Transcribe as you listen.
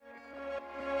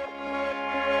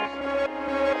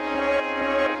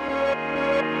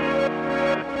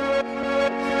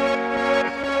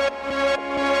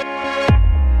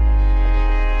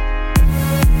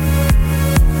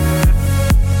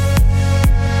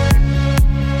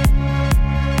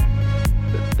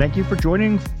Thank you for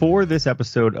joining for this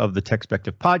episode of the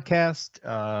Techspective podcast.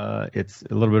 It's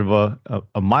a little bit of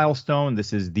a milestone.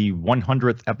 This is the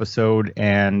 100th episode,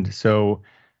 and so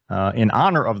in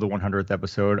honor of the 100th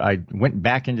episode, I went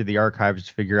back into the archives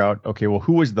to figure out, okay, well,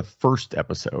 who was the first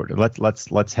episode?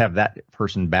 Let's have that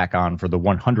person back on for the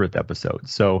 100th episode.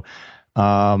 So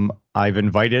I've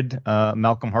invited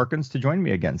Malcolm Harkins to join me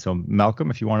again. So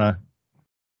Malcolm, if you want to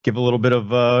give a little bit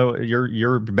of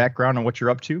your background on what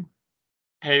you're up to.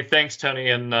 Hey, thanks, Tony,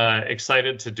 and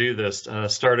excited to do this.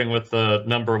 Starting with the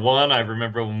number one, I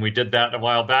remember when we did that a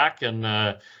while back, and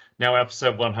now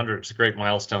episode 100. It's a great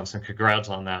milestone, so congrats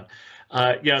on that.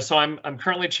 So I'm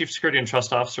currently Chief Security and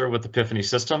Trust Officer with Epiphany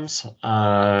Systems.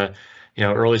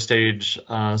 Early stage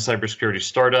cybersecurity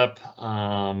startup.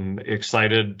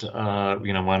 Excited.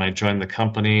 When I joined the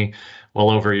company well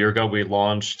over a year ago, we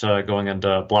launched going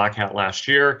into Black Hat last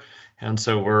year. And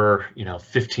so we're,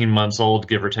 15 months old,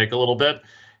 give or take a little bit.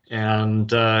 And,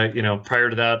 prior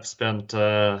to that, spent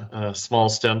a small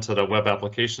stint at a web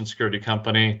application security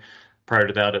company. Prior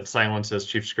to that, at Cylance as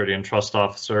Chief Security and Trust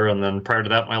Officer. And then prior to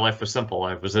that, my life was simple.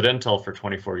 I was at Intel for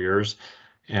 24 years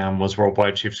and was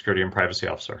Worldwide Chief Security and Privacy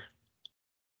Officer.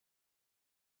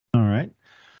 All right.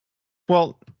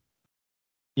 Well,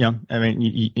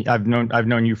 I've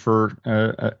known you for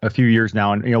a few years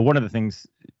now. And, one of the things,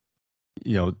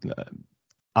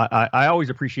 I always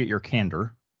appreciate your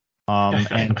candor,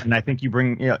 and I think you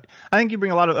bring, a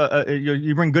lot of,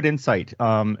 you bring good insight,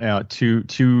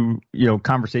 to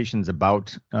conversations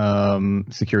about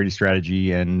security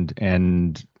strategy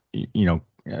and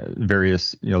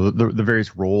various, the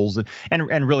various roles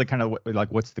and really kind of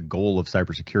like what's the goal of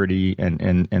cybersecurity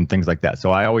and things like that. So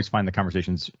I always find the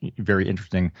conversations very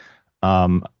interesting,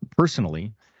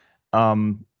 personally.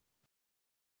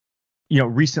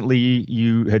 Recently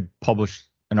you had published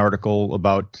an article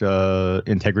about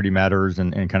integrity matters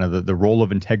and kind of the role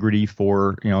of integrity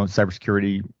for,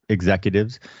 cybersecurity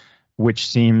executives, which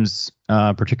seems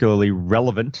particularly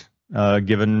relevant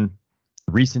given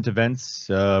recent events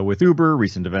with Uber,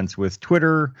 recent events with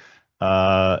Twitter,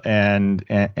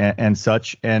 and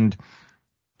such. And,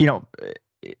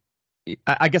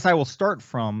 I guess I will start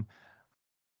from,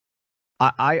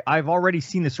 I've already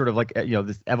seen this sort of like,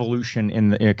 this evolution in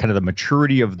the kind of the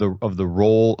maturity of the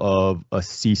role of a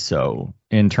CISO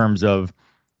in terms of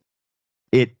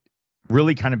it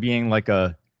really kind of being like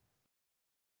a,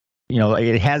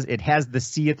 it has the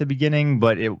C at the beginning,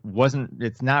 but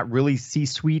it's not really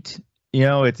C-suite,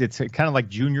 it's kind of like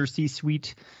junior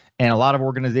C-suite, and a lot of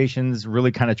organizations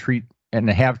really kind of treat and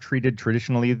have treated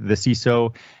traditionally the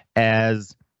CISO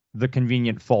as the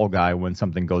convenient fall guy when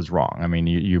something goes wrong. I mean,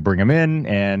 you bring them in,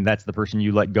 and that's the person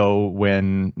you let go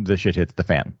when the shit hits the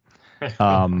fan.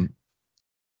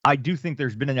 I do think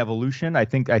there's been an evolution. I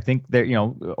think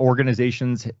that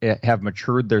organizations have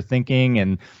matured their thinking,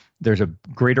 and there's a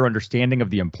greater understanding of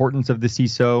the importance of the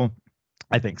CISO.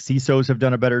 I think CISOs have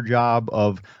done a better job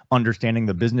of understanding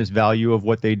the business value of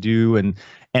what they do, and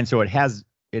so it has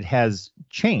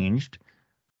changed.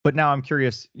 But now I'm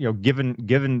curious, given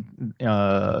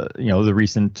the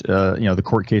recent the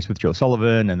court case with Joe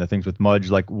Sullivan and the things with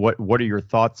Mudge, like what are your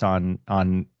thoughts on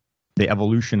the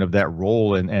evolution of that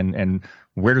role and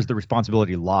where does the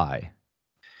responsibility lie?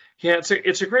 Yeah,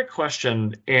 it's a great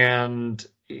question, and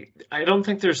I don't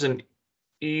think there's an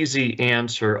easy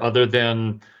answer other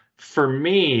than, for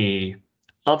me,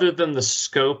 other than the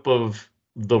scope of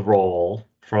the role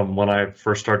from when I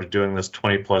first started doing this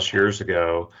 20 plus years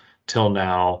ago till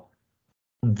now,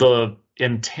 the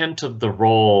intent of the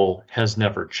role has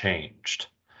never changed.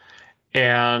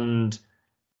 And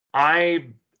I,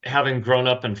 having grown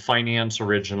up in finance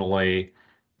originally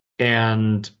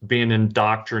and being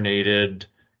indoctrinated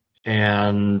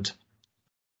and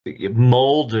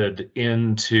molded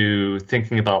into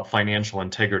thinking about financial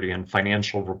integrity and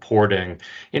financial reporting,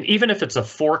 and even if it's a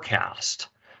forecast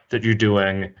that you're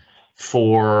doing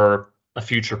for a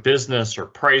future business or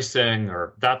pricing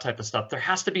or that type of stuff, there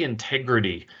has to be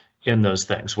integrity in those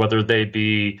things, whether they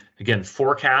be, again,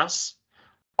 forecasts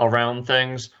around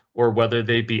things or whether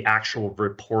they be actual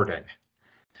reporting.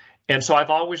 And so I've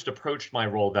always approached my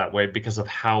role that way because of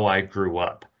how I grew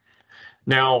up.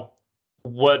 Now,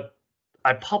 what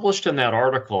I published in that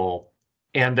article,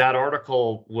 and that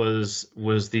article was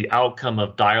the outcome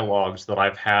of dialogues that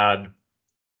I've had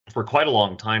for quite a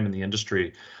long time in the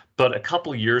industry. But a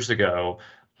couple years ago,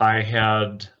 I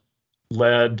had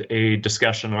led a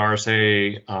discussion, an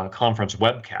RSA conference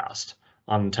webcast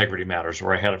on integrity matters,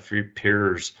 where I had a few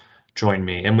peers join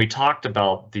me, and we talked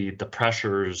about the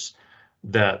pressures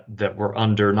that we're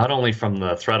under, not only from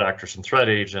the threat actors and threat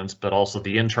agents, but also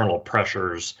the internal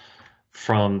pressures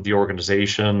from the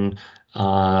organization,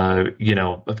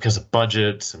 because of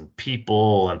budgets and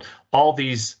people and all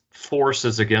these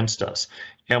forces against us.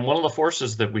 And one of the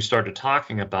forces that we started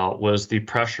talking about was the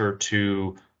pressure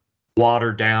to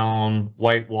water down,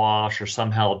 whitewash, or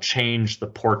somehow change the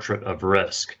portrait of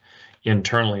risk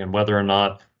internally, and whether or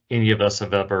not any of us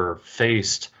have ever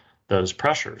faced those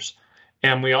pressures.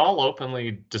 And we all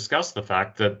openly discuss the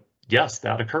fact that, yes,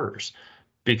 that occurs,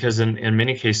 because in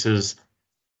many cases,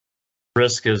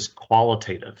 risk is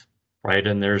qualitative, right?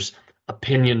 And there's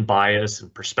opinion bias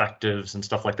and perspectives and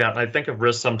stuff like that. And I think of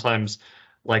risk sometimes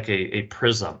like a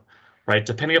prism, right?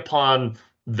 Depending upon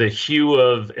the hue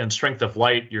of and strength of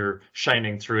light you're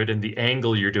shining through it and the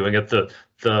angle you're doing it,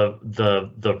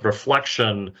 the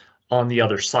reflection on the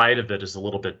other side of it is a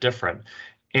little bit different.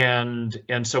 And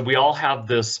so we all have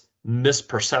this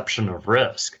misperception of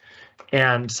risk.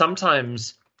 And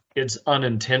sometimes it's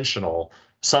unintentional.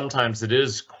 Sometimes it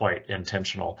is quite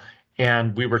intentional.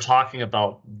 And we were talking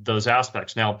about those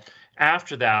aspects. Now,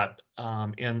 after that,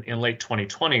 in late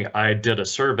 2020, I did a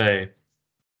survey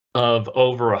of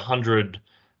over 100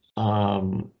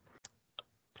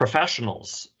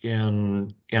 professionals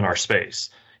in our space,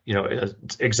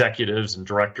 executives and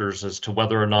directors, as to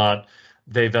whether or not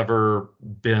they've ever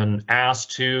been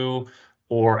asked to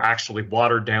or actually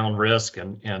watered down risk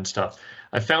and stuff.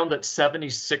 I found that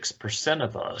 76%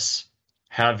 of us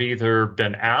have either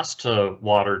been asked to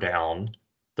water down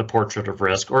the portrait of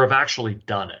risk or have actually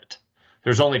done it.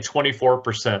 There's only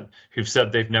 24% who've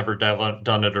said they've never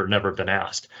done it or never been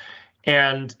asked.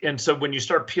 And so when you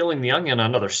start peeling the onion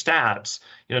on other stats,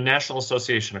 National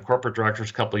Association of Corporate Directors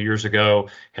a couple of years ago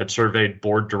had surveyed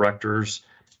board directors.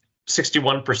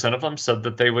 61% of them said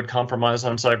that they would compromise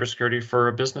on cybersecurity for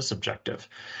a business objective.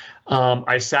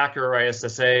 ISAC or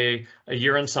ISSA a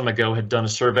year and some ago had done a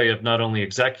survey of not only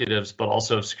executives, but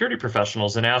also of security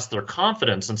professionals and asked their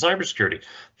confidence in cybersecurity.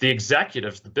 The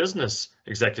executives, the business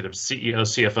executives, CEO,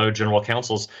 CFO, general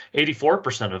counsels,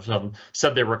 84% of them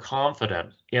said they were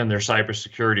confident in their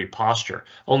cybersecurity posture.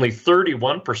 Only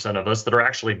 31% of us that are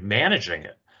actually managing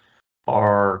it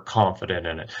are confident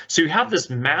in it. So you have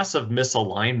this massive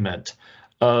misalignment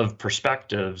of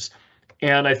perspectives.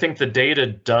 And I think the data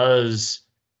does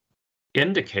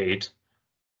indicate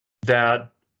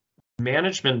that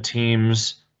management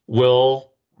teams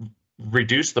will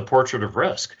reduce the portrait of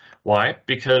risk. Why?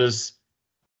 Because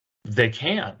they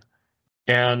can.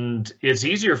 And it's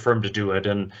easier for them to do it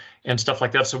and stuff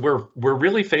like that. So we're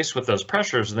really faced with those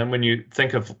pressures. And then when you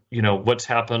think of, what's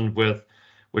happened with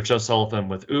Joe Sullivan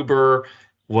with Uber,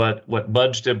 what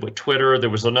Mudge did with Twitter. There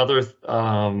was another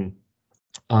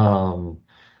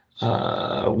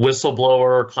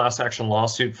whistleblower class action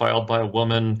lawsuit filed by a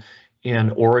woman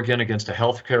in Oregon against a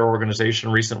healthcare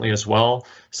organization recently as well,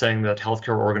 saying that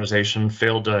healthcare organization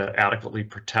failed to adequately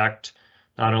protect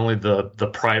not only the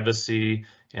privacy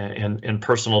and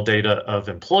personal data of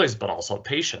employees, but also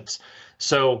patients.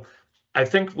 So I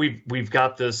think we've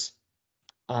got this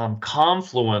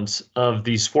confluence of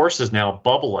these forces now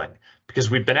bubbling, because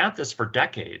we've been at this for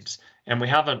decades and we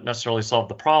haven't necessarily solved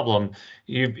the problem.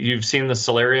 You've seen the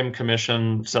Solarium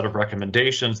Commission set of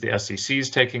recommendations, the SEC's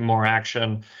taking more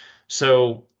action.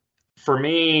 So for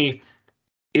me,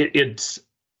 it's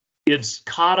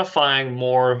codifying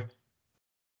more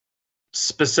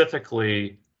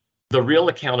specifically the real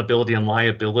accountability and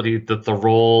liability that the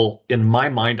role, in my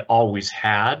mind, always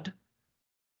had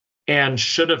and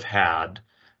should have had.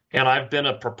 And I've been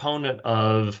a proponent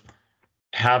of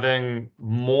having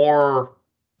more,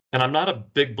 and I'm not a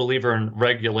big believer in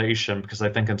regulation because I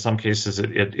think in some cases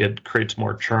it creates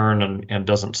more churn and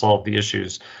doesn't solve the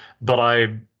issues. But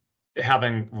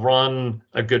having run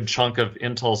a good chunk of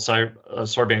Intel's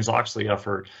Sarbanes-Oxley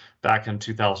effort back in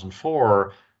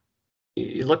 2004,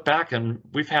 you look back and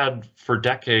we've had for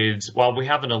decades, while we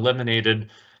haven't eliminated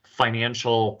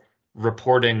financial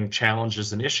reporting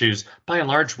challenges and issues, by and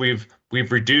large, we've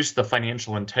reduced the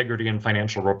financial integrity and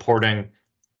financial reporting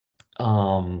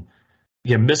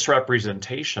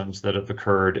misrepresentations that have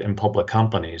occurred in public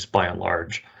companies by and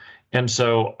large. And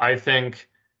so I think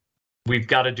we've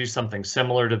got to do something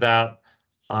similar to that.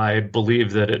 I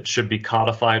believe that it should be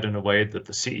codified in a way that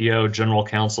the CEO, general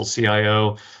counsel,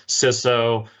 CIO,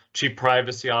 CISO, chief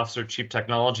privacy officer, chief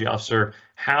technology officer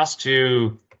has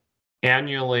to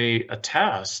annually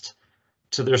attest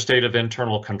to their state of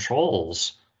internal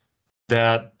controls,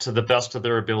 that to the best of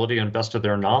their ability and best of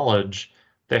their knowledge,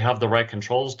 they have the right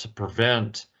controls to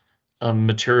prevent a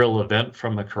material event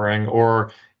from occurring,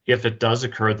 or if it does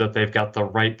occur, that they've got the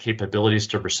right capabilities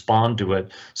to respond to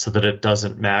it so that it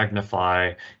doesn't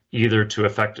magnify either to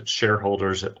affect its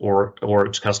shareholders or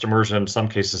its customers, and in some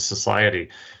cases society.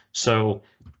 So,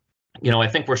 I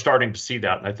think we're starting to see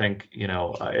that. And I think,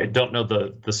 I don't know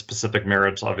the specific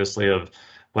merits, obviously, of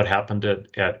what happened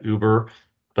at Uber,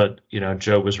 but,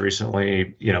 Joe was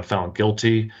recently, found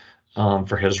guilty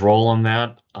for his role in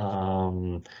that.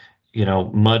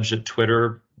 Mudge at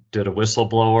Twitter did a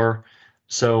whistleblower.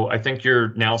 So I think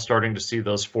you're now starting to see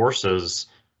those forces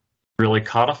really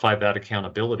codify that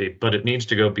accountability, but it needs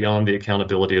to go beyond the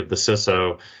accountability of the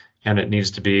CISO, and it needs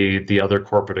to be the other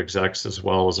corporate execs as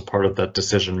well as a part of that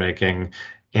decision making,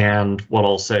 and what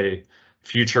I'll say,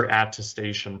 future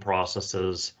attestation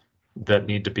processes that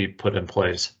need to be put in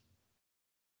place.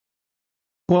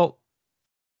 Well,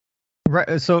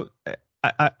 right. So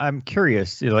I'm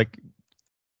curious, like,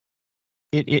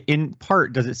 in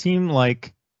part, does it seem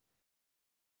like,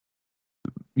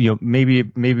 maybe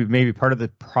part of the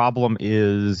problem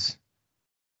is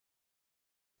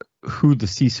who the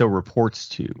CISO reports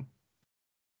to?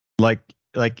 Like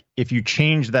if you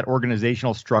change that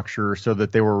organizational structure so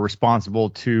that they were responsible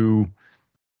to,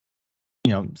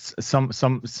 I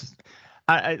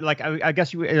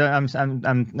guess I'm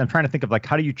trying to think of, like,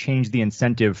 how do you change the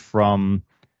incentive from,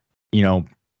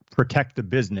 protect the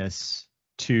business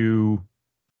to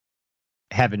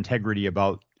have integrity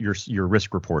about your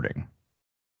risk reporting?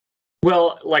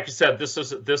 Well, like I said,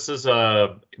 there's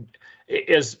a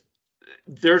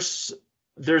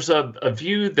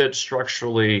view that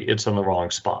structurally it's in the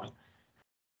wrong spot.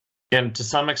 And to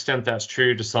some extent that's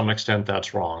true, to some extent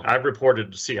that's wrong. I've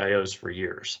reported to CIOs for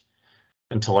years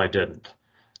until I didn't.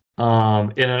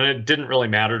 And it didn't really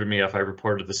matter to me if I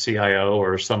reported to the CIO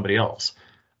or somebody else.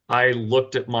 I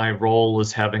looked at my role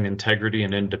as having integrity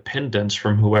and independence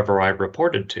from whoever I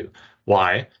reported to.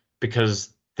 Why?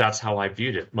 Because that's how I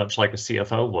viewed it, much like a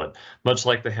CFO would, much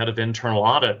like the head of internal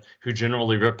audit, who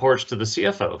generally reports to the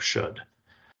CFO, should,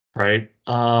 right?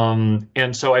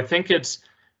 And so I think it's,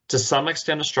 to some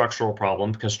extent, a structural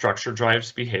problem, because structure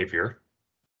drives behavior,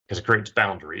 because it creates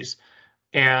boundaries.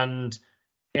 And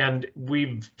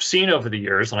we've seen over the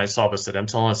years, and I saw this at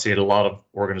Intel, and I see it at a lot of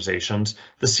organizations,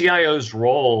 the CIO's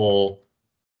role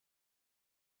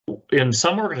in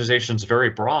some organizations is very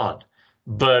broad,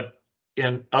 but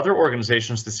in other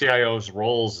organizations, the CIO's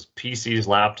roles, PCs,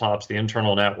 laptops, the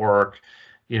internal network,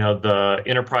 the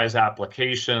enterprise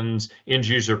applications, end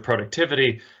user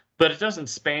productivity, but it doesn't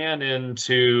span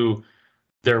into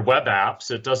their web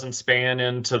apps. It doesn't span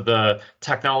into the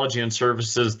technology and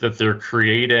services that they're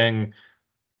creating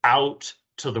out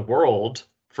to the world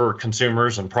for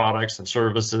consumers and products and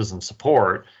services and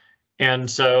support. And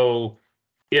so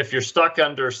if you're stuck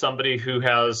under somebody who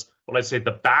has, what I say,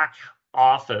 the back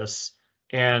office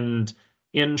and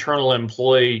internal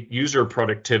employee user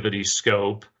productivity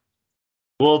scope,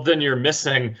 well, then you're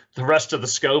missing the rest of the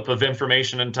scope of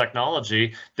information and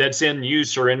technology that's in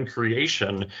use or in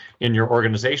creation in your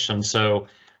organization. So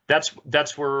that's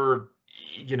where,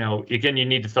 again, you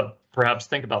need to perhaps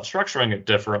think about structuring it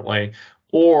differently,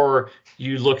 or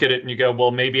you look at it and you go,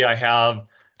 well, maybe I have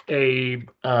a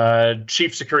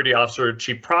chief security officer,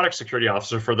 chief product security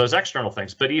officer for those external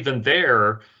things. But even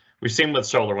there, we've seen with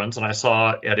SolarWinds, and I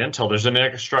saw at Intel, there's an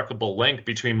inextricable link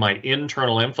between my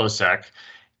internal InfoSec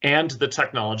and the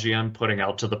technology I'm putting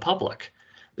out to the public.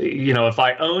 If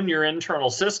I own your internal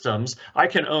systems, I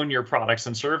can own your products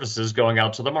and services going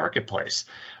out to the marketplace,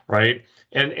 right?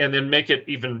 And then make it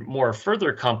even more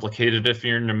further complicated if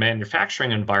you're in a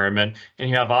manufacturing environment and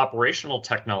you have operational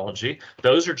technology.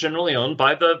 Those are generally owned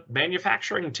by the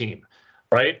manufacturing team,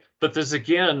 right? But there's,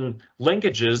 again,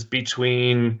 linkages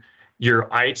between your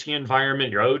IT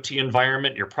environment, your OT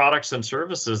environment, your products and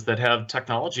services that have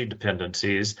technology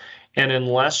dependencies. And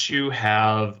unless you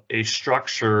have a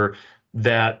structure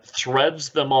that threads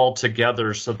them all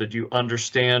together so that you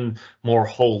understand more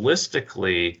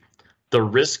holistically the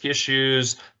risk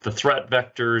issues, the threat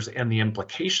vectors, and the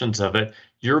implications of it,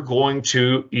 you're going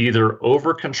to either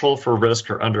over control for risk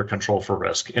or under control for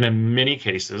risk. And in many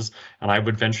cases, and I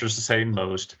would venture to say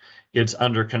most, it's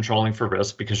under controlling for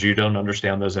risk because you don't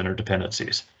understand those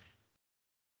interdependencies.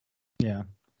 Yeah.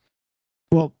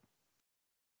 Well,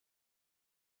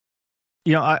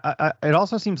 it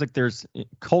also seems like there's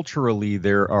culturally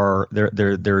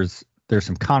there's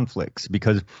some conflicts,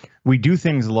 because we do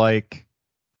things like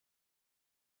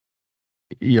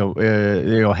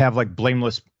have like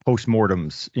blameless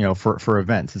postmortems for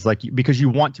events. It's like, because you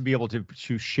want to be able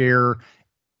to share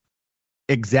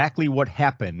exactly what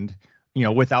happened,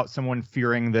 without someone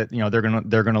fearing that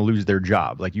they're gonna lose their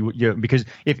job. Like because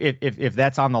if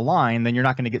that's on the line, then you're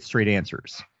not going to get straight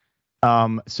answers.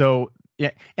 So Yeah,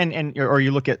 and or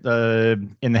you look at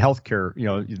in the healthcare,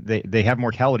 they have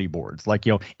mortality boards. Like,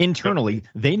 internally,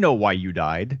 they know why you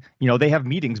died. They have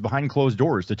meetings behind closed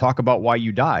doors to talk about why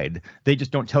you died. They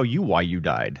just don't tell you why you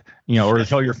died, or to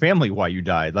tell your family why you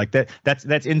died. Like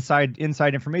that's inside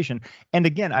information. And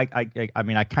again, I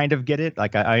mean, I kind of get it.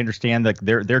 Like, I understand that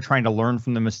they're trying to learn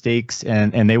from the mistakes,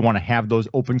 and they want to have those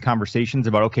open conversations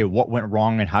about, okay, what went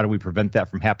wrong and how do we prevent that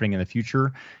from happening in the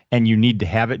future. And you need to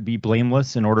have it be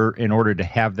blameless in order to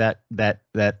have that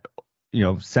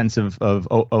sense of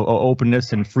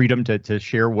openness and freedom to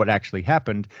share what actually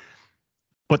happened.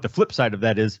 But the flip side of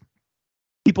that is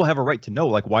people have a right to know,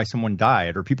 like, why someone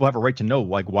died, or people have a right to know,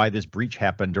 like, why this breach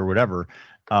happened or whatever,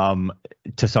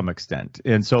 to some extent.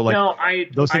 And so,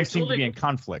 like, those things seem to be in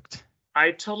conflict.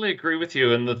 I totally agree with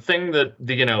you. And the thing that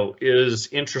is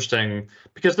interesting,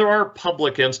 because there are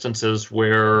public instances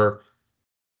where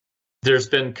there's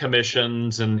been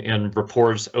commissions and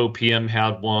reports. OPM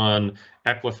had one,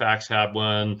 Equifax had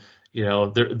one.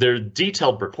 They're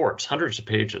detailed reports, hundreds of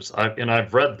pages, and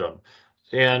I've read them.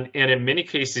 And in many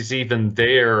cases, even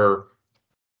there,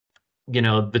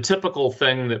 the typical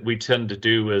thing that we tend to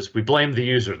do is we blame the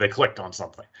user. They clicked on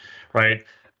something, right?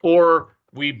 Or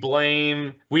we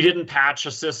didn't patch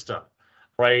a system,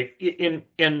 right?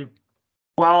 And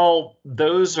while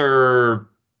those are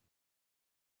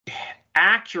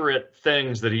accurate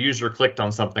things that a user clicked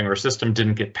on something or a system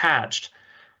didn't get patched,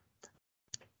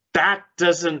 that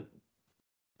doesn't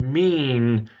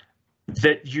mean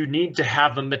that you need to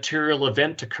have a material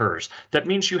event occurs. That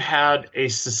means you had a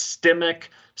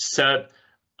systemic set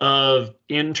of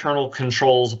internal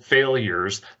controls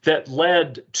failures that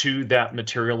led to that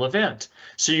material event.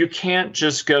 So you can't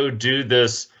just go do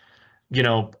this,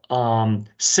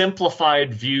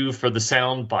 simplified view for the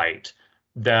soundbite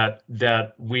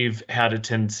that we've had a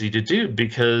tendency to do,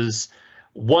 because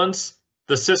once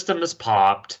the system is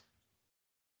popped,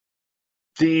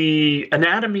 the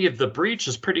anatomy of the breach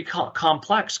is pretty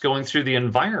complex going through the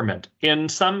environment. In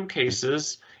some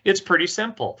cases, it's pretty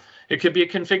simple. It could be a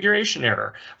configuration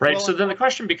error, right? So then the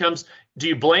question becomes, do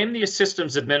you blame the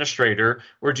systems administrator,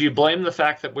 or do you blame the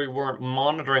fact that we weren't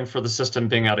monitoring for the system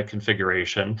being out of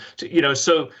configuration?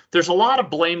 So there's a lot of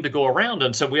blame to go around.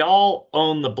 And so we all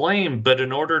own the blame, but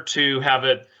in order to have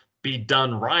it be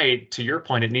done right, to your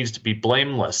point, it needs to be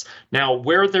blameless. Now,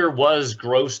 where there was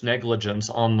gross negligence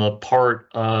on the part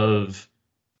of,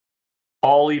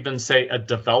 I'll even say, a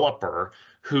developer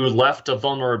who left a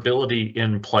vulnerability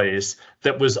in place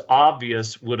that was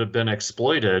obvious would have been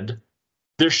exploited,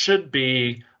 there should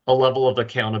be a level of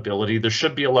accountability. There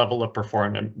should be a level of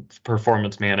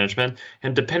performance management.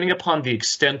 And depending upon the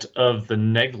extent of the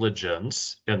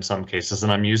negligence, in some cases,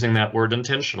 and I'm using that word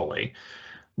intentionally,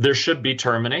 there should be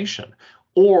termination.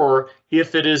 Or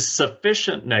if it is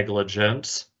sufficient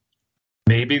negligence,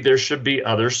 maybe there should be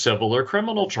other civil or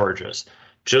criminal charges,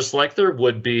 just like there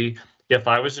would be if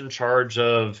I was in charge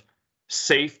of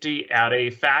safety at a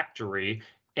factory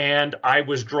and I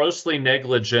was grossly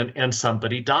negligent and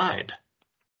somebody died.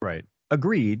 Right.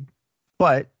 Agreed.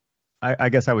 But I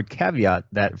guess I would caveat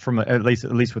that from at least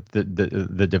with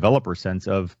the developer sense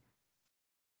of,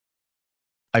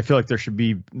 I feel like there should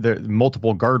be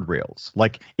multiple guardrails.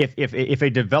 Like if a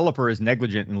developer is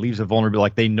negligent and leaves a vulnerability,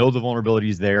 like they know the vulnerability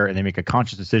is there and they make a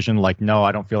conscious decision, like, no,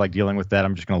 I don't feel like dealing with that,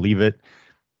 I'm just going to leave it.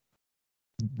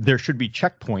 There should be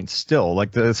checkpoints still,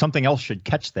 like something else should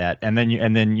catch that, and then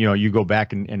you go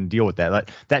back and deal with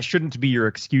that. That shouldn't be your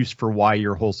excuse for why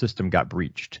your whole system got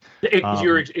breached.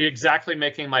 You're exactly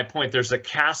making my point. There's a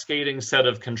cascading set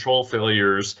of control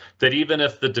failures that even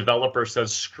if the developer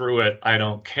says, screw it, I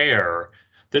don't care,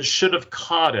 that should have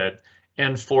caught it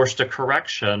and forced a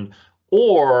correction.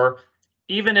 Or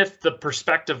even if the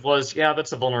perspective was, yeah,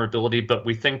 that's a vulnerability, but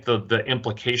we think the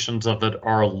implications of it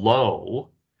are low,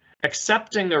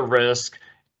 accepting a risk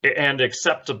and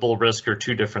acceptable risk are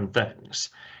two different things.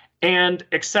 And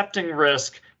accepting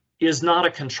risk is not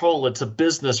a control, it's a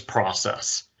business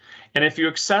process. And if you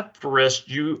accept risk,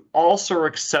 you also are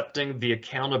accepting the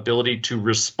accountability to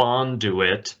respond to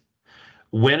it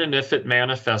when and if it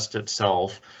manifests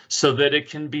itself, so that it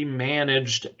can be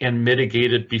managed and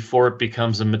mitigated before it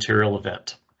becomes a material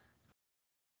event.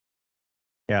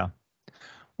 Yeah.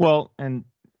 Well, and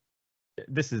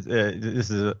this is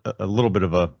a little bit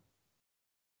of a,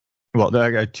 well,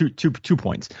 I got two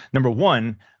points. Number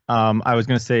one, I was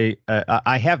going to say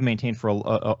I have maintained for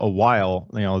a while,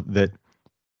 that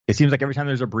it seems like every time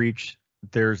there's a breach,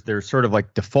 there's sort of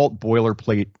like default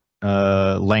boilerplate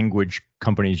language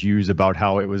companies use about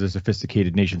how it was a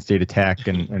sophisticated nation state attack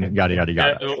and yada yada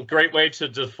yada. A great way to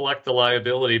deflect the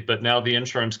liability, but now the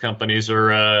insurance companies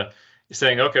are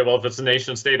saying, okay, well, if it's a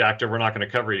nation state actor, we're not going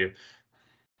to cover you.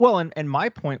 Well, and my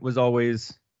point was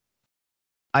always,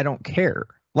 I don't care.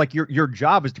 Like your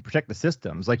job is to protect the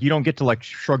systems. Like you don't get to like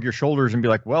shrug your shoulders and be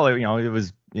like, well, it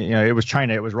was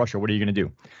China, it was Russia. What are you going to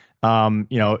do?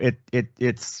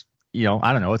 It's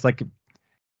I don't know. It's like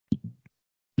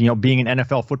being an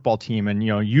NFL football team, and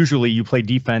usually you play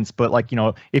defense, but like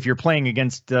if you're playing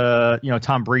against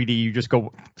Tom Brady, you just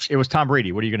go, it was Tom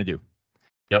Brady. What are you going to do?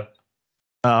 Yep.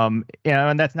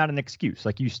 And that's not an excuse.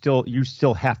 Like you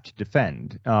still have to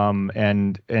defend.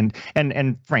 And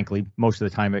frankly, most of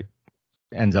the time it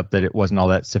ends up that it wasn't all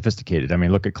that sophisticated. I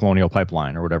mean, look at Colonial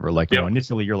Pipeline or whatever. Like,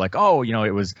 initially you're like, oh,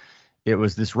 it was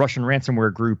this Russian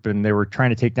ransomware group and they were trying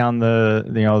to take down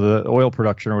the oil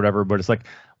production or whatever. But it's like,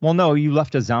 well, no, you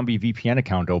left a zombie VPN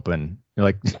account open. You're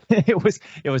like, it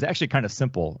was actually kind of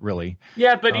simple, really.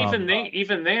 Yeah, but even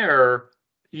there,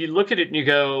 you look at it and you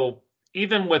go,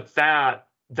 even with that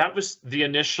was the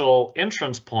initial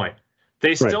entrance point.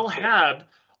 They still had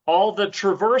all the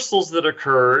traversals that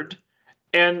occurred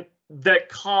and that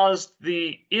caused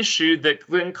the issue that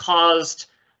then caused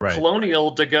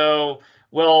Colonial to go,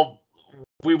 well,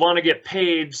 we want to get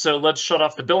paid, so let's shut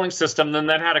off the billing system. Then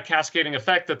that had a cascading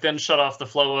effect that then shut off the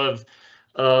flow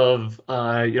of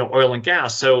oil and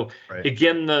gas. So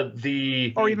again,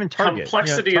 the even Target,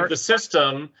 complexity of the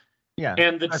system,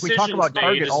 and the decisions we talk about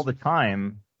Target all the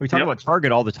time. We talk about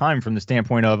Target all the time from the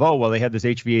standpoint of, oh, well, they had this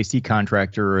HVAC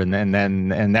contractor, and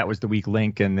that was the weak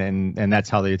link, and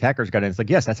that's how the attackers got in. It's like,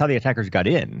 yes, that's how the attackers got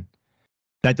in.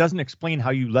 That doesn't explain how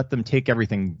you let them take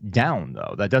everything down,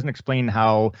 though. That doesn't explain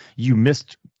how you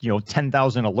missed,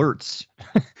 10,000 alerts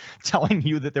telling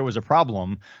you that there was a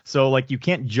problem. So, like, you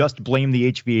can't just blame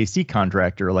the HVAC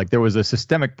contractor. Like, there was a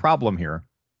systemic problem here.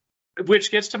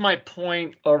 Which gets to my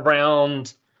point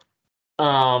around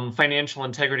financial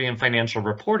integrity and financial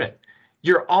reporting.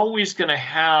 You're always going to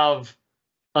have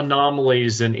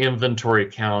anomalies in inventory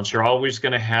counts. You're always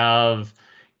going to have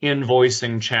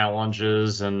invoicing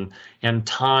challenges and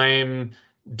time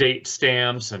date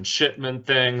stamps and shipment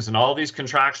things and all these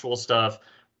contractual stuff.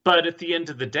 But at the end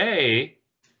of the day,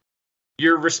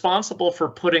 you're responsible for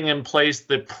putting in place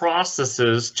the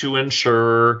processes to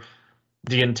ensure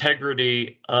the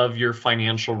integrity of your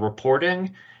financial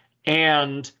reporting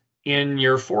and in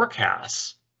your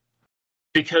forecasts,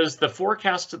 because the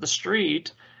forecasts to the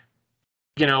street,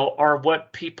 are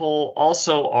what people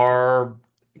also are,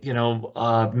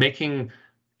 making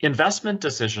investment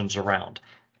decisions around.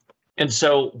 And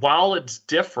so while it's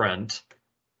different,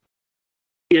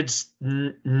 it's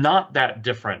not that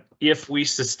different if we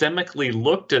systemically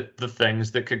looked at the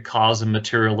things that could cause a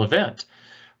material event,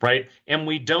 right? And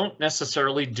we don't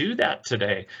necessarily do that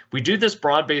today. We do this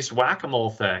broad-based whack-a-mole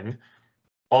thing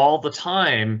all the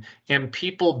time, and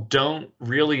people don't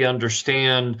really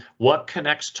understand what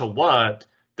connects to what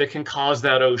that can cause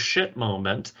that oh shit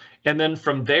moment. And then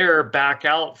from there, back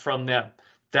out from that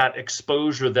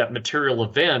exposure, that material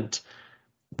event,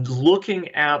 looking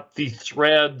at the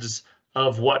threads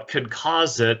of what could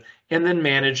cause it, and then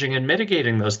managing and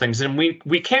mitigating those things. And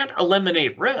we can't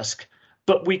eliminate risk,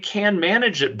 but we can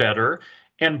manage it better.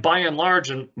 And by and large,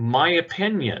 in my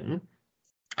opinion,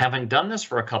 having done this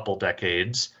for a couple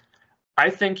decades, I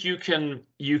think you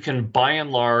can by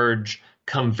and large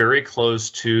come very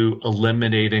close to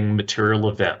eliminating material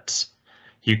events.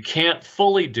 You can't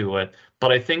fully do it,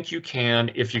 but I think you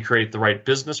can if you create the right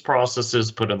business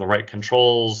processes, put in the right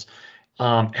controls,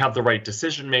 have the right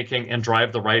decision making, and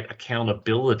drive the right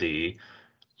accountability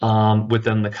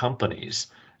within the companies.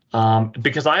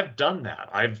 Because I've done that.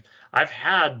 I've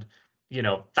had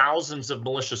thousands of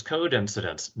malicious code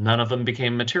incidents. None of them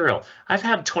became material. I've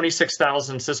had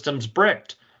 26,000 systems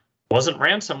bricked. Wasn't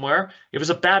ransomware. It was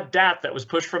a bad DAT that was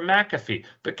pushed from McAfee.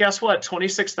 But guess what?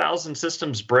 26,000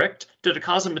 systems bricked. Did it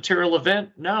cause a material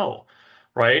event? No.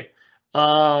 Right?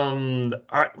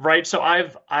 Right. So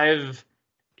I've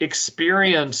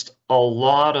experienced a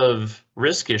lot of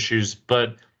risk issues,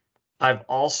 but I've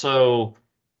also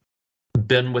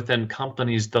been within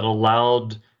companies that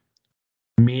allowed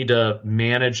me to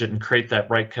manage it and create that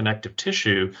right connective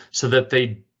tissue so that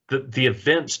the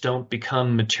events don't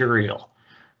become material.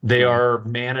 They are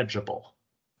manageable.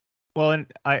 Well, and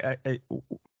I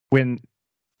when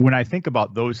I think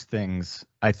about those things,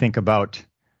 I think about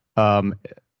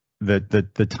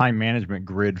the time management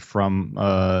grid from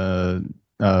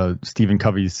Stephen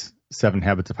Covey's 7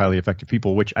 Habits of Highly Effective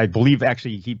People, which I believe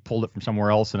actually he pulled it from somewhere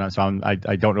else, and so I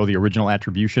don't know the original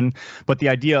attribution, but the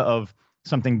idea of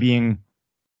something being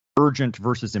urgent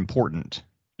versus important.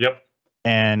 Yep.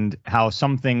 And how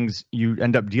some things you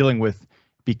end up dealing with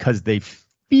because they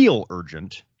feel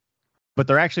urgent, but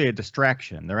they're actually a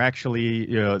distraction. They're actually,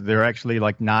 they're actually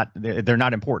like they're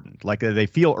not important. Like they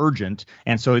feel urgent,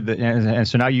 and so and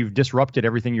so now you've disrupted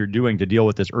everything you're doing to deal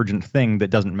with this urgent thing that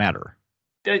doesn't matter.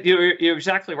 You're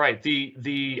exactly right.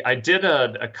 I did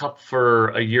a cup for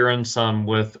a year and some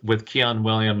with Keon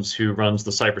Williams, who runs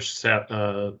the cyber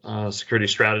security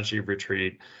strategy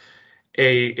retreat,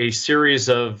 a series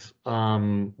of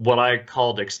what I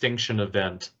called extinction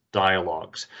event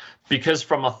dialogues, because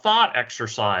from a thought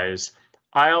exercise,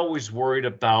 I always worried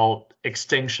about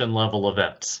extinction level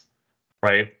events,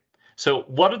 right? So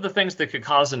what are the things that could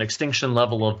cause an extinction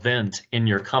level event in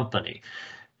your company,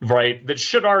 right? That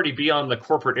should already be on the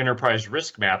corporate enterprise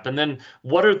risk map. And then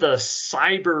what are the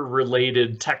cyber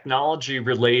related, technology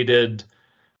related,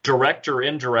 direct or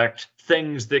indirect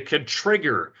things that could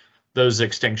trigger those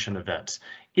extinction events?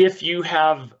 If you're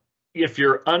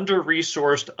under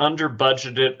resourced, under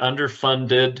budgeted,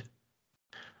 underfunded,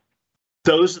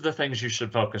 those are the things you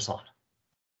should focus on,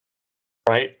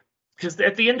 right? Because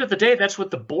at the end of the day, that's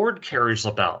what the board cares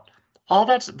about.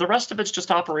 The rest of it's just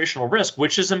operational risk,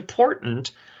 which is important,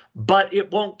 but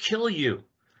it won't kill you,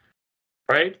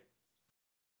 right?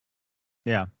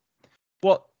 Yeah.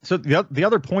 Well, so the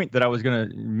other point that I was going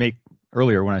to make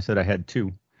earlier when I said I had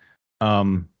two,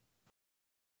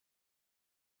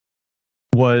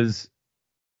 was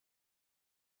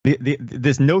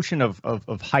this notion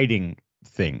of hiding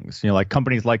things. Like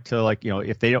companies like to, like,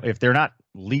 if they're not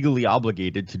legally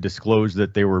obligated to disclose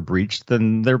that they were breached,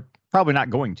 then they're probably not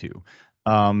going to,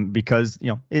 because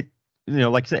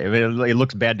like I say, it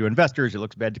looks bad to investors, it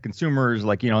looks bad to consumers.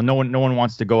 Like, no one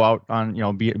wants to go out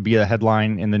on, be a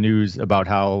headline in the news about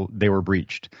how they were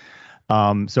breached.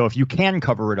 So if you can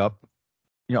cover it up,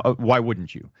 why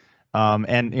wouldn't you?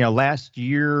 And late last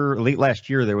year,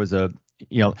 there was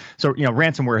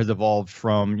ransomware has evolved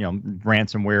from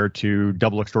ransomware to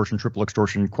double extortion, triple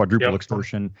extortion, quadruple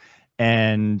extortion.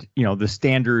 And the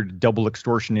standard double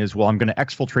extortion is, well, I'm going to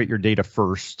exfiltrate your data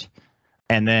first,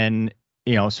 and then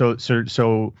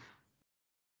so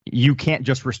you can't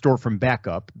just restore from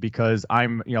backup, because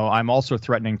I'm also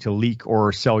threatening to leak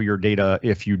or sell your data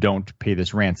if you don't pay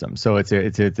this ransom. So it's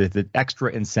an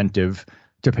extra incentive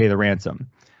to pay the ransom.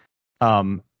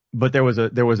 But there was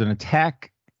an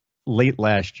attack late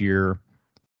last year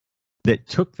that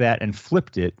took that and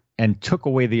flipped it and took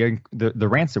away the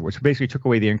ransom, which basically took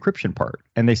away the encryption part.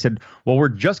 And they said, well, we're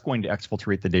just going to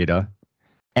exfiltrate the data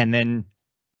and then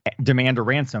demand a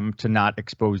ransom to not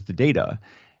expose the data.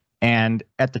 And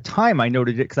at the time I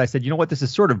noted it because I said, this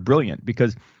is sort of brilliant,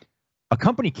 because a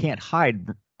company can't hide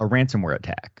a ransomware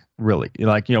attack, really.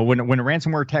 Like, when a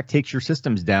ransomware attack takes your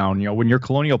systems down, when your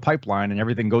Colonial Pipeline and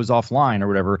everything goes offline or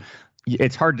whatever,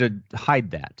 it's hard to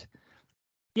hide that.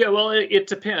 Yeah, well, it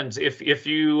depends. If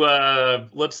you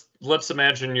let's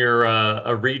imagine you're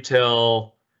a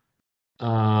retail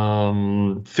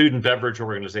food and beverage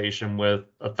organization with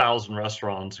 1,000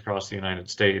 restaurants across the United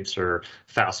States, or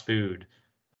fast food.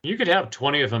 You could have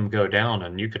 20 of them go down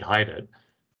and you could hide it,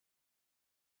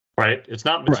 right? It's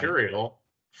not material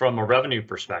from a revenue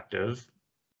perspective,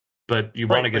 but you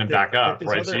want to get them back up,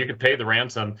 right? So you could pay the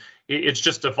ransom. It's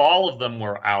just, if all of them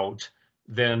were out,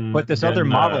 then. But this other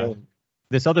model,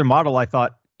 I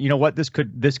thought, this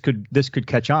could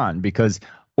catch on, because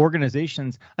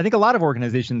organizations, I think a lot of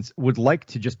organizations would like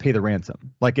to just pay the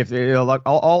ransom. Like, if they, like,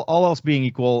 all else being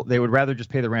equal, they would rather just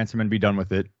pay the ransom and be done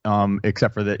with it.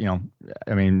 Except for that,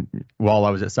 I mean, while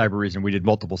I was at Cybereason, we did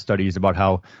multiple studies about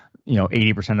how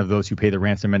 80% of those who pay the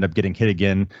ransom end up getting hit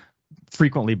again,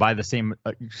 frequently by the same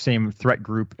threat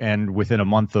group, and within a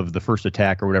month of the first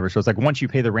attack or whatever. So it's like, once you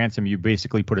pay the ransom, you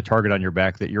basically put a target on your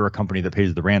back that you're a company that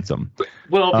pays the ransom.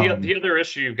 Well, the other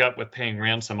issue you've got with paying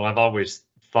ransom, and I've always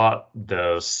thought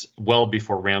this well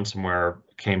before ransomware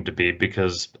came to be,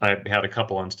 because I had a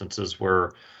couple instances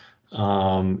where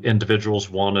individuals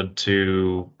wanted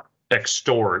to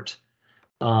extort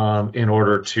in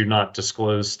order to not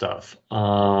disclose stuff.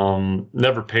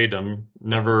 Never paid them,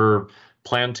 never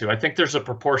planned to. I think there's a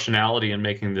proportionality in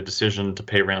making the decision to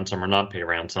pay ransom or not pay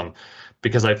ransom,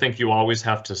 because I think you always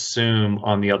have to assume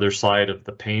on the other side of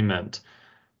the payment,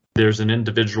 there's an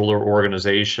individual or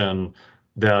organization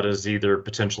that is either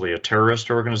potentially a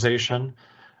terrorist organization,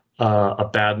 a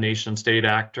bad nation state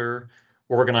actor,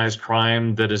 organized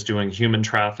crime that is doing human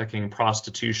trafficking,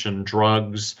 prostitution,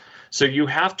 drugs. So you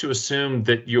have to assume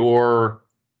that you're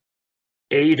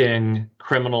aiding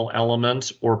criminal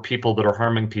elements or people that are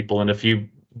harming people. And if you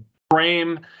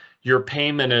frame your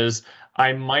payment as,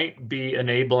 I might be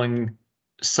enabling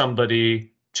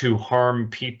somebody to harm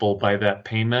people by that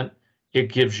payment,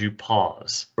 it gives you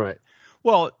pause. Right.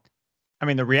 Well, I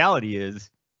mean, the reality is,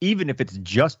 even if it's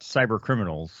just cyber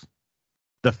criminals,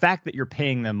 the fact that you're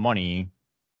paying them money,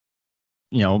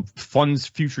 funds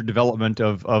future development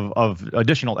of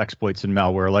additional exploits and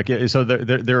malware. Like, so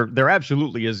there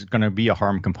absolutely is going to be a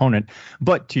harm component.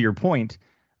 But to your point,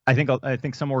 I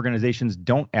think some organizations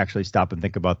don't actually stop and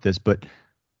think about this. But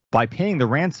by paying the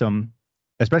ransom,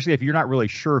 especially if you're not really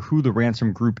sure who the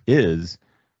ransom group is,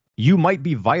 you might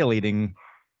be violating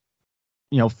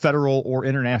federal or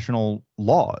international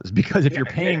laws, because if you're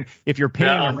paying a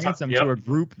ransom to a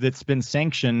group that's been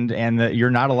sanctioned and that you're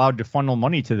not allowed to funnel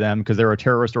money to them because they're a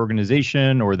terrorist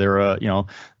organization or they're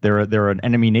an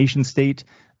enemy nation state,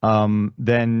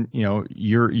 then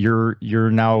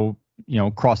you're now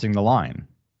crossing the line.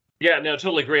 Yeah, no,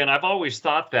 totally agree. And I've always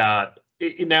thought that.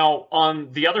 Now,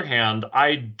 on the other hand,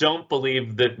 I don't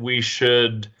believe that we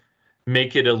should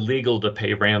make it illegal to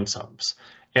pay ransoms.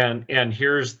 And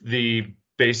here's the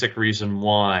basic reason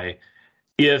why.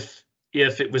 If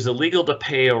it was illegal to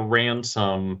pay a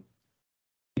ransom,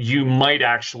 you might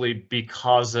actually be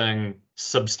causing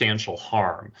substantial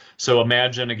harm. So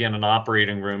imagine, again, an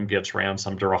operating room gets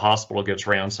ransomed or a hospital gets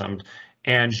ransomed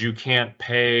and you can't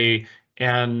pay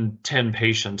and 10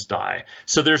 patients die.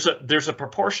 So there's a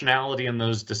proportionality in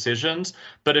those decisions.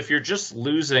 But if you're just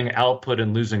losing output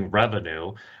and losing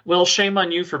revenue, well, shame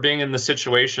on you for being in the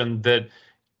situation that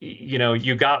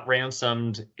you got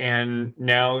ransomed and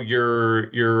now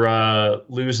you're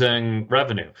losing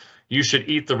revenue. You should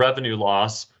eat the revenue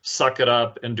loss, suck it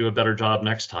up, and do a better job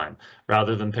next time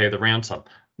rather than pay the ransom.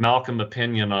 Malcolm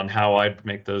opinion on how I'd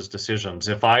make those decisions.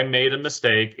 If I made a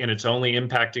mistake and it's only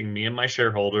impacting me and my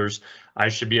shareholders, I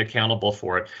should be accountable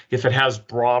for it. If it has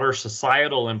broader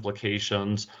societal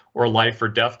implications or life or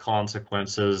death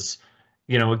consequences,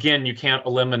 again, you can't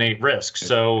eliminate risk.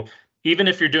 So even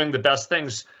if you're doing the best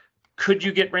things, could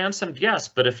you get ransomed? Yes,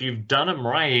 but if you've done them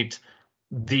right,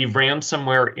 the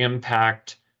ransomware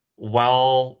impact,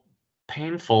 while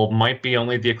painful, might be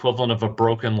only the equivalent of a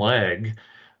broken leg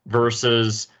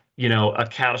versus a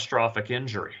catastrophic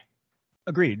injury.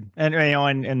 Agreed. And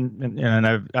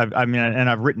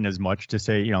I've written as much to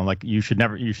say, like you should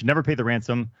never pay the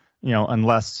ransom,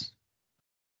 unless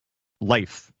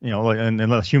life,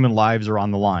 unless human lives are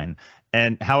on the line.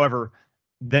 And however,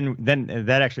 then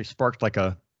that actually sparked like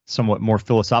a somewhat more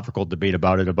philosophical debate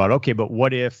about okay, but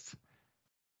what if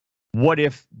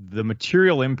the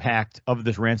material impact of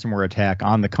this ransomware attack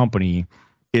on the company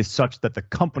is such that the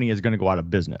company is going to go out of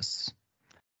business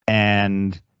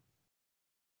and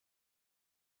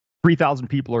 3,000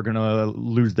 people are going to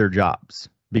lose their jobs?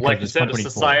 Because, like you said,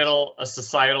 a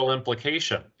societal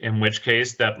implication, in which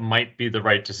case that might be the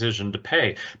right decision to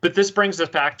pay. But this brings us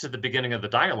back to the beginning of the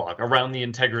dialogue around the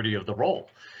integrity of the role.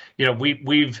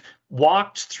 We've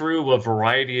walked through a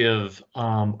variety of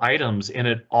items, and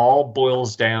it all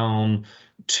boils down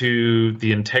to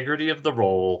the integrity of the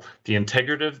role, the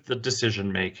integrity of the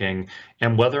decision making,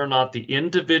 and whether or not the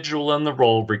individual in the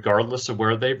role, regardless of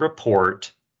where they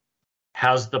report,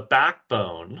 has the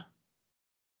backbone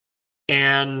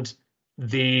and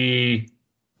the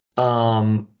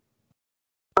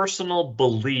personal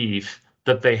belief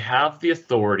that they have the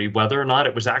authority, whether or not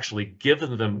it was actually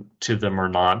given to them or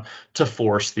not, to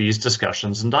force these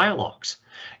discussions and dialogues,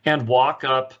 and walk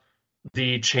up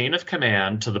the chain of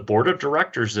command to the board of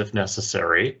directors if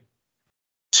necessary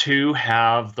to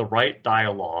have the right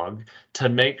dialogue, to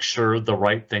make sure the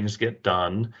right things get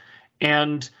done.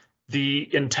 And the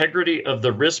integrity of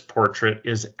the risk portrait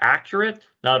is accurate,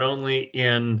 not only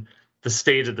in the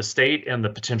state of the state and the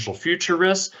potential future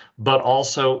risks, but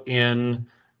also in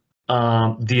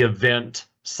the event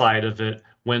side of it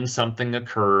when something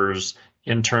occurs,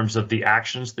 in terms of the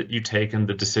actions that you take and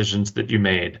the decisions that you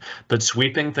made. But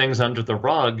sweeping things under the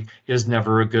rug is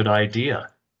never a good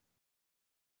idea.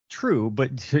 True,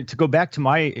 but to go back to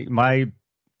my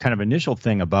kind of initial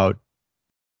thing about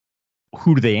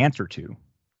who do they answer to,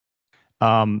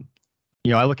 I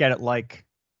look at it like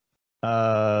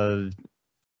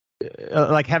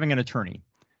having an attorney.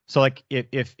 So like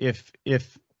if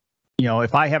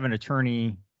I have an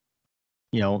attorney,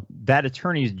 that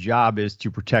attorney's job is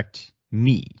to protect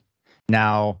me.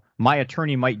 Now, my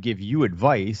attorney might give you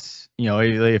advice.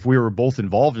 If we were both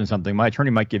involved in something, my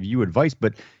attorney might give you advice,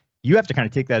 but you have to kind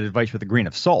of take that advice with a grain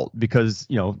of salt, because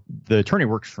the attorney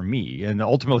works for me, and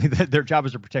ultimately their job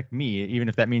is to protect me, even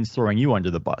if that means throwing you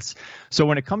under the bus. So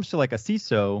when it comes to like a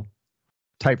CISO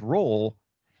type role,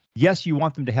 yes, you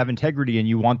want them to have integrity and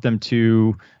you want them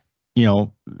to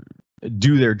do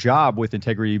their job with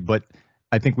integrity, but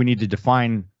I think we need to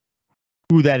define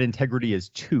who that integrity is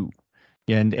to.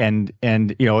 And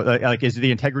like, is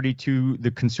the integrity to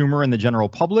the consumer and the general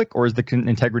public, or is the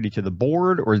integrity to the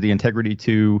board, or is the integrity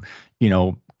to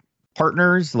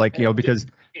partners? Like, because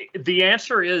the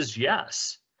answer is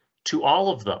yes to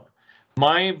all of them.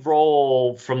 My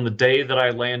role from the day that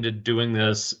I landed doing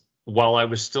this, while I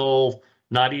was still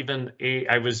not even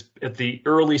I was at the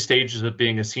early stages of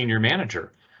being a senior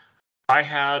manager, I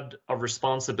had a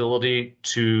responsibility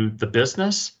to the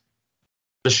business,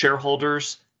 the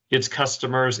shareholders, its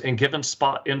customers, and given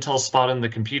Intel's spot in the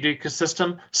compute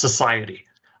ecosystem, society.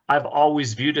 I've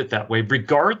always viewed it that way,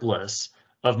 regardless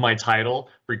of my title,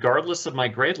 regardless of my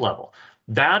grade level.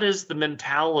 That is the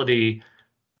mentality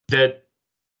that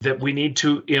we need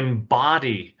to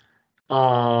embody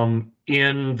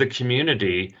in the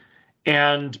community,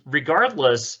 and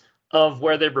regardless of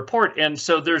where they report. And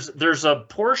so there's a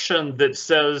portion that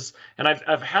says, and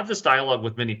I've had this dialogue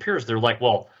with many peers. They're like,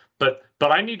 well, but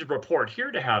I need to report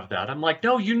here to have that. I'm like,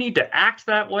 no, you need to act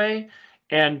that way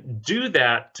and do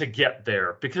that to get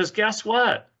there, because guess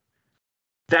what?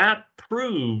 That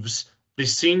proves the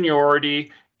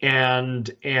seniority and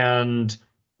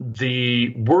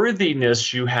the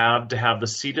worthiness you have to have the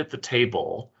seat at the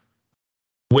table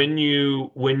when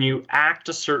you act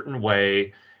a certain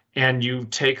way and you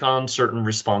take on certain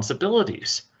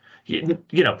responsibilities. You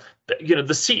know,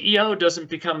 the CEO doesn't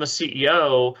become a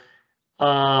CEO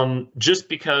just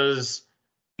because,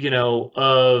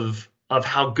 of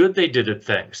how good they did at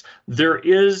things. There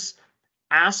is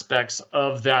aspects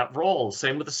of that role.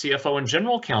 Same with the CFO and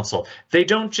general counsel. They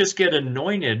don't just get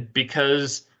anointed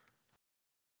because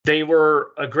they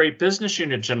were a great business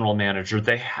unit general manager.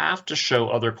 They have to show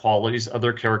other qualities,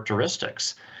 other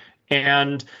characteristics.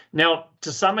 And now,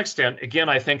 to some extent, again,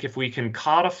 I think if we can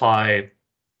codify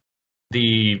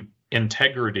the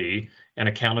integrity and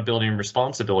accountability and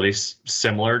responsibility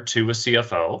similar to a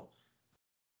CFO,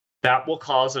 that will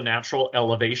cause a natural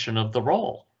elevation of the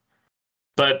role.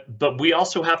 But we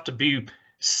also have to be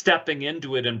stepping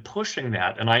into it and pushing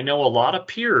that. And I know a lot of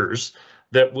peers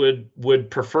that would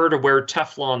prefer to wear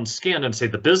Teflon skin and say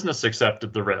the business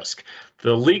accepted the risk,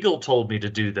 the legal told me to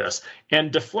do this,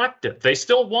 and deflect it. They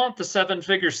still want the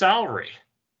 7-figure salary,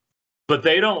 but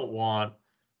they don't want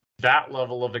that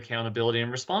level of accountability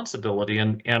and responsibility.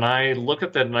 And I look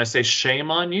at that and I say, shame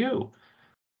on you.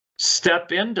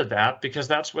 Step into that, because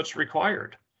that's what's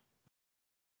required.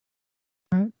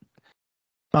 All right.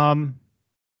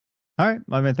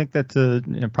 I mean, I think that's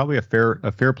probably a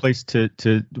fair place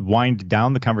to wind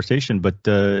down the conversation. But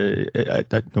I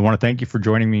want to thank you for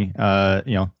joining me.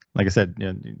 Like I said,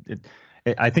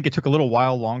 I think it took a little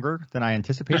while longer than I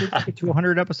anticipated to get to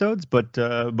 100 episodes, but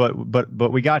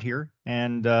we got here,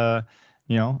 and I'll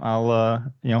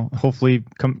hopefully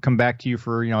come back to you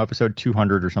for episode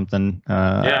 200 or something.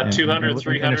 200,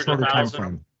 300, in a shorter time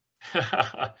frame.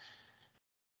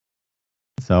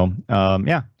 So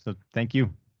so thank you.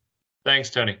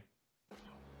 Thanks, Tony.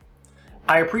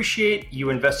 I appreciate you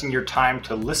investing your time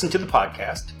to listen to the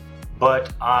podcast,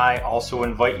 but I also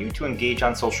invite you to engage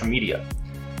on social media.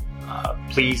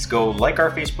 Please go like our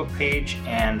Facebook page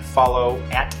and follow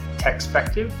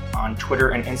 @TechSpective on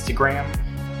Twitter and Instagram.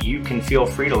 You can feel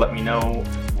free to let me know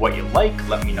what you like,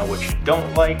 let me know what you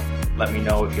don't like, let me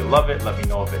know if you love it, let me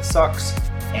know if it sucks,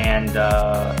 and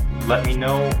let me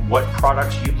know what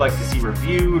products you'd like to see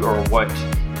reviewed or what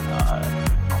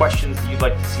questions that you'd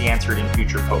like to see answered in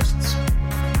future posts.